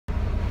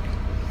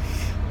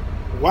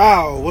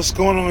Wow, what's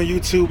going on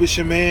YouTube? It's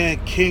your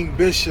man King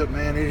Bishop,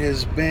 man. It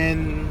has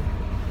been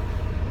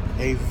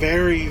a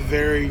very,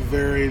 very,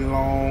 very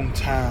long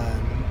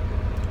time,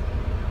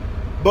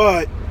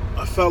 but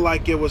I felt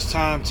like it was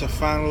time to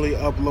finally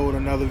upload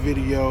another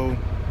video.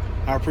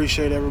 I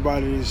appreciate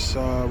everybody that's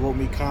wrote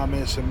me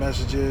comments and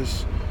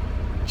messages,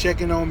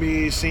 checking on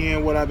me,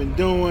 seeing what I've been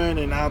doing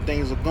and how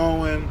things are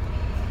going.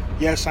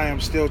 Yes, I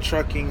am still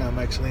trucking. I'm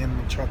actually in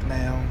my truck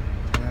now.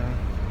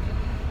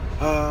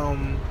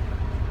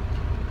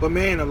 But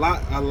man, a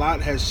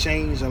lot has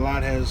changed. A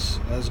lot has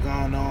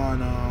gone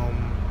on.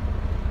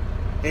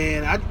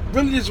 And I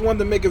really just wanted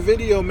to make a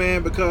video,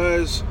 man,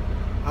 because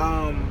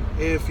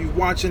if you've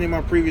watched any of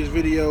my previous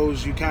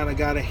videos, you kind of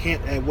got a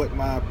hint at what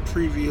my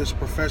previous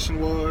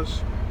profession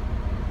was.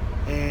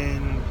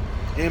 And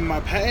in my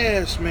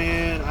past,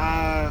 man,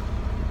 I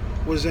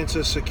was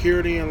into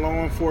security and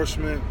law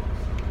enforcement,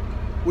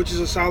 which is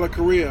a solid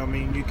career. I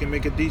mean, you can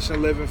make a decent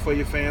living for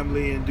your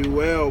family and do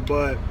well,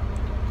 but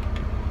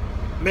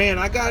man,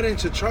 I got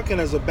into trucking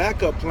as a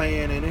backup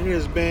plan, and it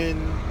has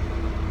been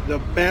the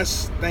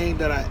best thing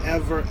that I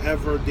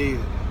ever did.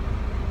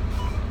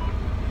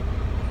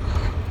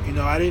 You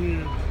know,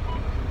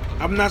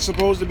 I'm not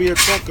supposed to be a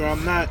trucker.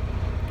 I'm not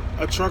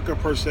a trucker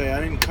per se. I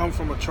didn't come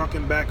from a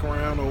trucking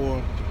background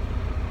or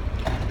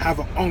have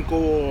an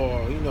uncle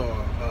or,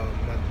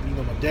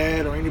 my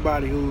dad or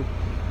anybody who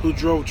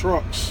drove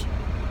trucks.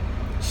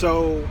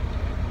 So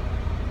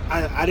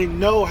I didn't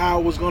know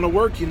how it was going to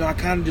work. I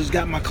kind of just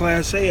got my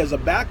Class A as a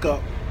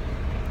backup,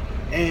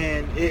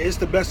 and it's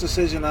the best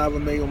decision I ever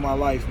made in my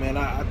life, man.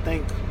 I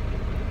think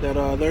that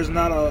there's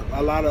not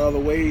a lot of other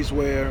ways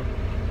where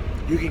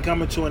you can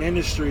come into an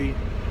industry,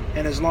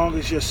 and as long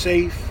as you're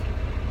safe,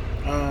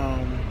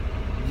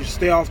 you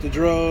stay off the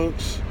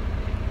drugs,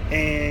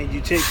 and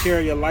you take care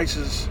of your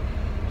license,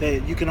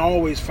 that you can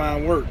always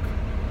find work.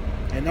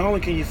 And not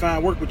only can you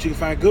find work, but you can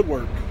find good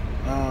work.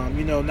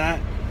 Not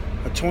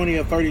a $20,000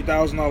 or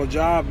 $30,000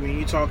 job. I mean,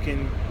 you're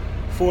talking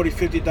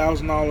 $40,000,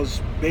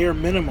 $50,000 bare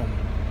minimum,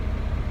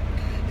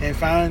 and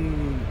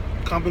find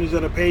companies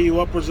that'll pay you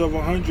upwards of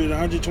 $100,000,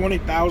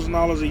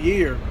 $120,000 a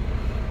year.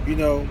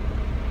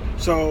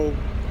 So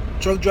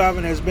truck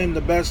driving has been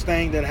the best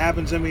thing that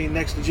happened to me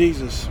next to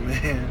Jesus,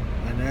 man,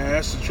 and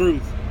that's the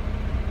truth.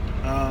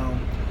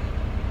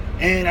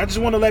 And I just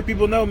want to let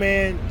people know,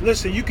 man,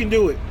 listen, you can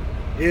do it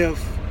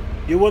if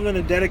you're willing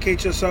to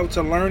dedicate yourself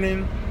to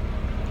learning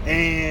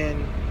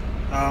and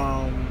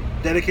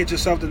dedicate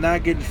yourself to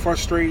not getting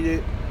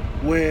frustrated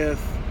with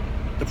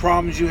the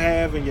problems you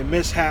have and your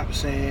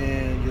mishaps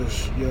and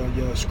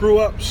your screw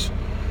ups.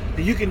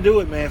 And you can do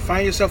it, man.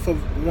 Find yourself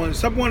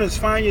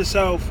find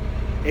yourself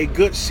a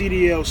good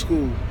CDL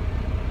school.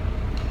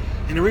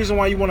 And the reason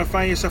why you want to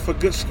find yourself a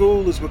good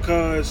school is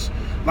because,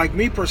 like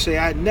me per se,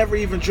 I had never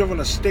even driven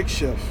a stick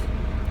shift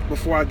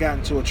before I got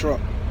into a truck.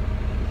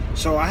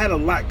 So I had a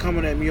lot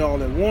coming at me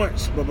all at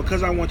once, but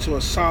because I went to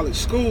a solid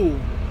school,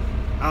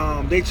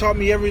 they taught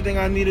me everything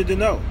I needed to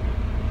know,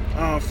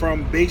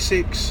 from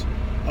basics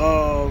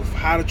of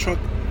how the truck,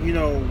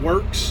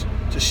 works,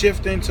 to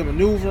shifting, to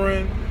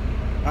maneuvering,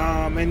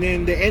 and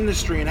then the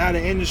industry and how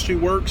the industry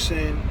works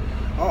and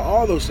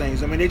all those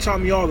things. I mean, they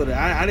taught me all of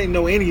that. I didn't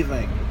know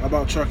anything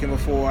about trucking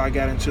before I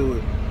got into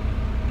it.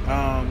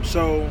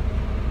 So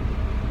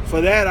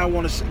for that, I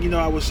would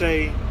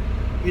say,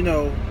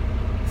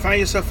 find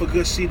yourself a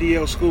good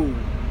CDL school,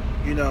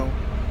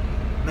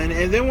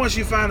 and then once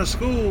you find a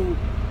school,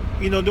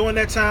 during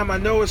that time, I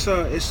know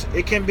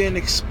it can be an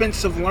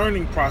expensive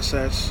learning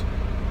process,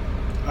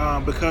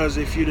 because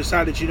if you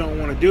decide that you don't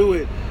want to do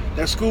it,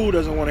 that school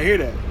doesn't want to hear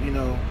that,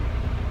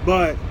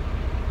 But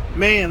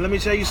man, let me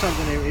tell you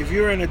something. If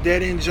you're in a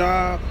dead-end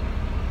job,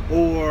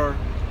 or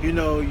you're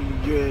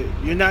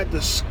not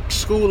the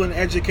school and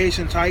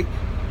education type,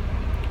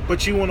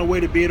 but you want a way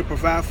to be able to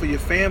provide for your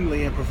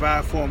family and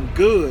provide for them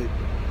good,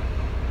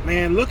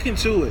 man, look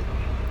into it.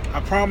 I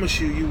promise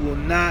you, you will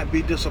not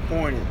be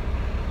disappointed.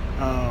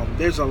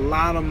 There's a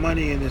lot of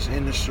money in this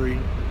industry.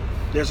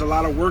 There's a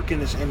lot of work in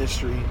this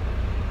industry,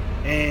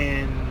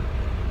 and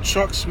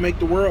trucks make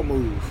the world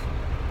move.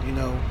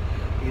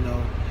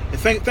 And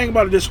think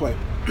about it this way: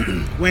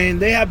 when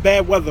they have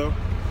bad weather,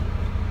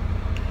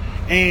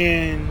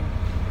 and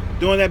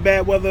during that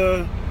bad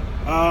weather,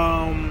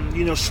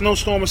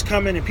 snowstorm is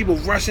coming, and people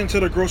rush into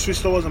the grocery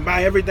stores and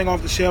buy everything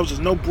off the shelves. There's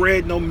no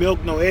bread, no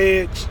milk, no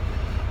eggs,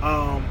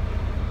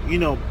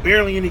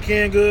 barely any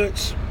canned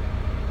goods.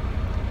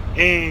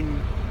 And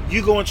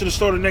you go into the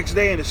store the next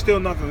day and there's still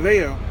nothing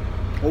there.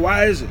 Well,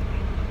 why is it?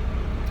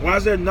 Why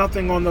is there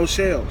nothing on those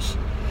shelves?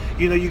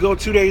 You go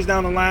 2 days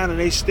down the line and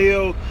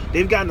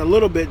they've gotten a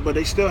little bit, but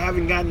they still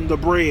haven't gotten the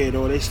bread,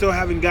 or they still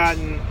haven't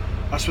gotten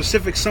a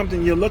specific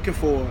something you're looking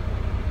for.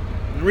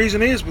 And the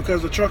reason is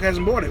because the truck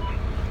hasn't bought it.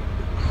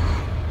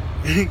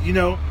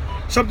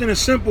 Something as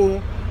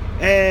simple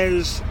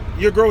as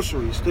your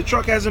groceries. The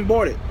truck hasn't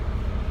bought it.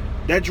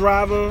 That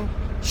driver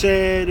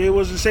said it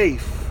wasn't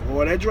safe,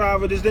 or that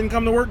driver just didn't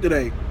come to work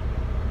today.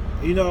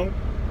 It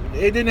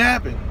didn't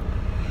happen.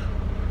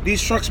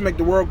 These trucks make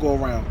the world go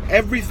around.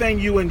 Everything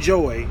you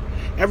enjoy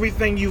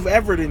everything you've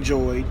ever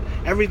enjoyed,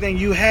 everything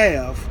you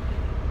have,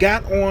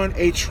 got on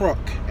a truck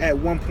at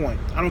one point.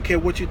 I don't care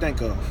what you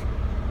think of.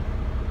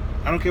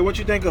 I don't care what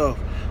you think of.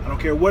 I don't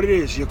care what it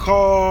is. Your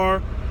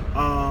car,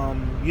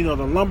 the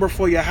lumber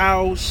for your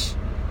house,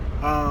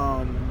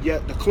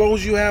 the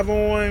clothes you have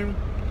on.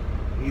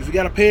 If you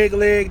got a peg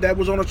leg, that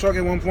was on a truck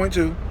at one point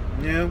too.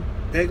 Yeah,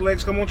 peg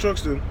legs come on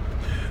trucks too.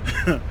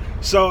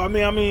 So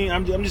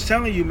I'm just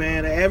telling you,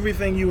 man,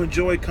 everything you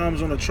enjoy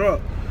comes on a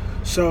truck.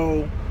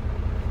 So,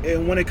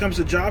 and when it comes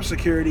to job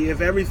security, if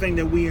everything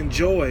that we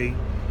enjoy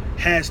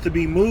has to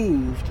be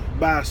moved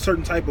by a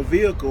certain type of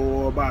vehicle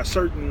or by a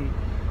certain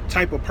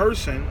type of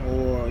person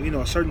or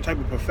a certain type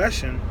of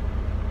profession,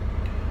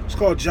 it's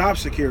called job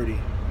security.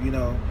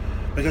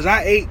 Because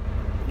I ate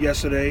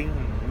yesterday,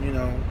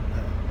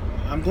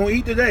 I'm gonna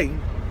eat today,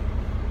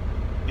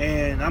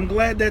 and I'm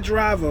glad that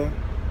driver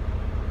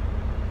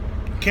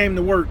came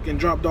to work and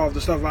dropped off the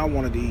stuff I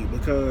wanted to eat,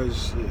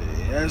 because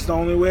that's the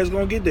only way it's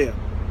gonna get there.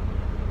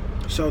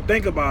 So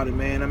think about it,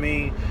 man.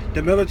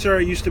 The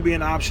military used to be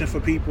an option for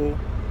people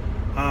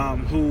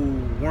who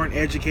weren't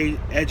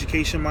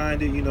education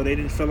minded. They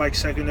didn't feel like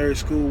secondary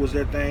school was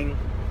their thing.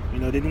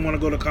 They didn't want to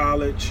go to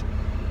college,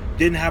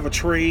 didn't have a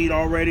trade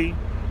already.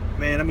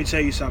 Man, let me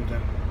tell you something.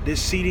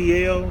 This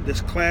CDL,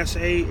 this Class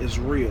A, is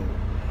real.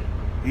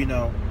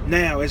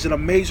 Now, is it a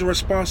major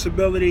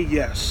responsibility?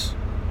 Yes.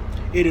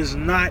 It is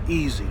not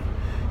easy.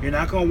 You're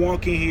not going to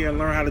walk in here and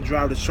learn how to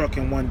drive the truck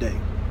in one day.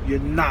 You're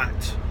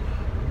not.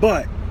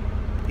 But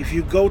if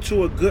you go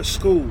to a good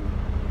school,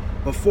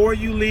 before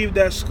you leave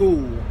that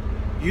school,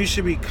 you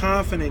should be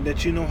confident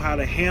that you know how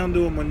to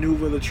handle and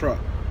maneuver the truck.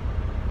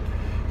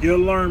 You'll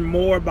learn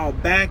more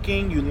about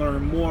backing. You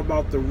learn more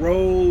about the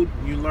road.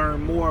 You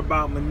learn more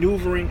about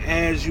maneuvering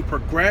as you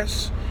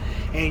progress.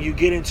 And you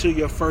get into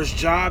your first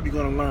job, you're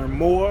going to learn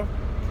more.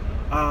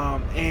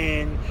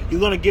 And you're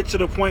going to get to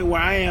the point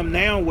where I am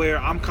now, where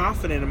I'm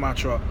confident in my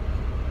truck.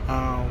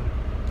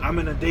 I'm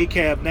in a day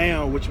cab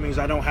now, which means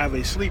I don't have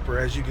a sleeper.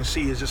 As you can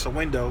see, it's just a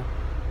window,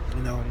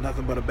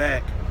 nothing but a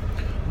back.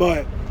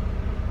 But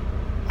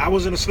I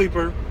was in a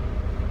sleeper,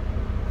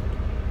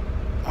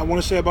 I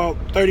want to say about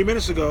 30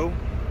 minutes ago,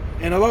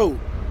 in a load.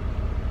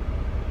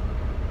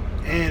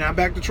 And I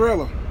backed the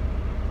trailer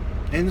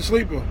in the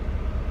sleeper,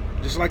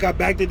 just like I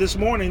backed it this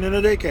morning in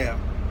a day cab.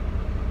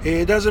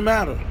 It doesn't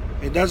matter.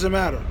 It doesn't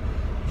matter.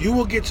 You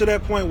will get to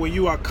that point where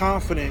you are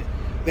confident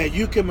that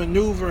you can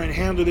maneuver and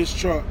handle this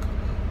truck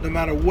no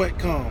matter what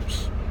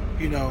comes.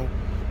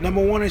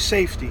 Number one is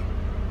safety.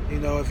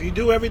 If you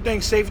do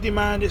everything safely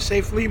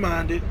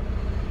minded,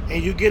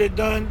 and you get it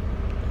done,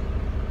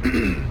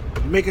 you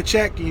make a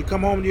check and you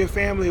come home to your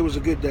family, it was a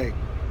good day.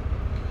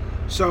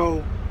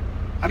 So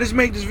I just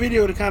made this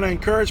video to kind of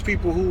encourage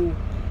people who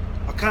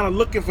are kind of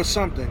looking for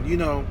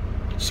something,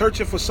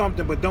 searching for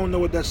something but don't know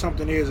what that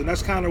something is. And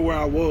that's kind of where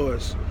I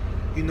was,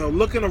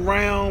 looking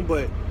around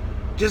but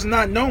just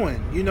not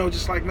knowing,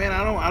 just like, man,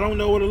 I don't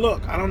know where to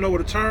look. I don't know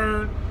where to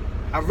turn.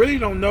 I really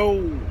don't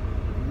know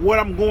what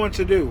I'm going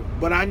to do,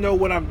 but I know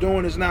what I'm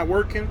doing is not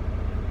working.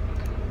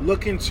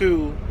 Look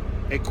into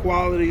a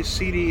quality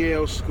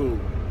CDL school.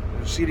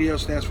 CDL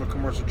stands for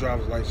Commercial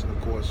Driver's License,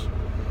 of course.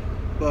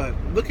 But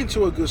look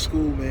into a good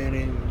school, man,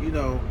 and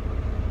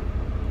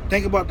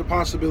think about the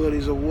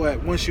possibilities of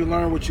what, once you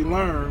learn what you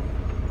learn,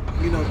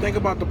 think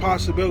about the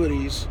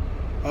possibilities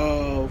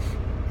of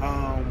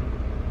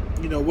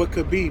what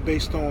could be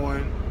based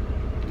on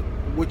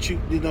what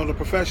the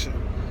profession.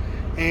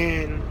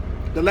 And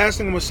the last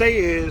thing I'm gonna say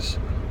is,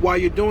 while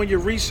you're doing your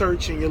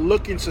research and you're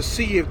looking to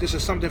see if this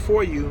is something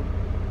for you,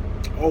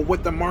 or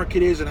what the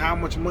market is and how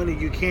much money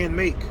you can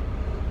make,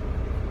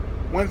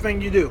 one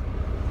thing you do,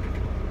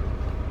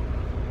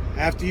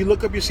 after you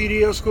look up your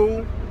CDL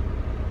school,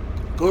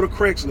 go to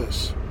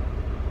Craigslist.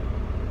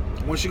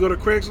 Once you go to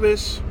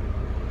Craigslist,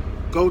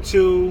 go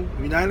to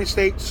United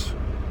States,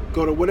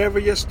 go to whatever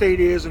your state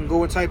is, and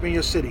go and type in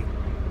your city.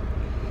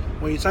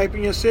 When you type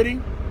in your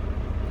city,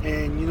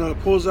 and it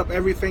pulls up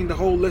everything, the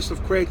whole list of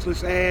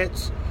Craigslist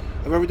ads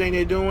of everything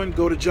they're doing,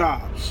 go to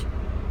jobs.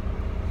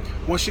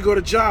 Once you go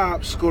to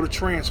jobs, go to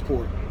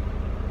transport.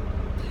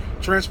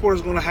 Transport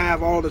is going to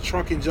have all the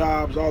trucking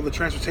jobs, all the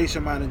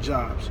transportation minded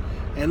jobs.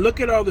 And look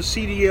at all the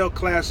CDL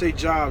Class A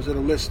jobs that are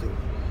listed.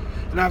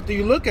 And after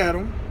you look at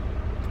them,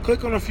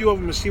 click on a few of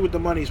them and see what the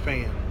money's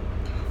paying.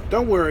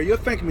 Don't worry, you'll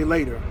thank me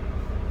later.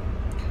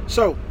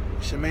 So,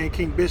 it's your man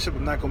King Bishop.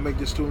 I'm not going to make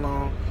this too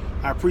long.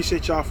 I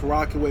appreciate y'all for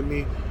rocking with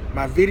me.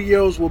 My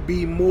videos will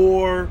be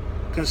more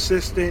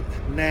consistent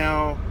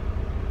now.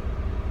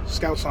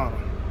 Scouts on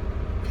them.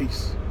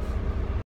 Peace.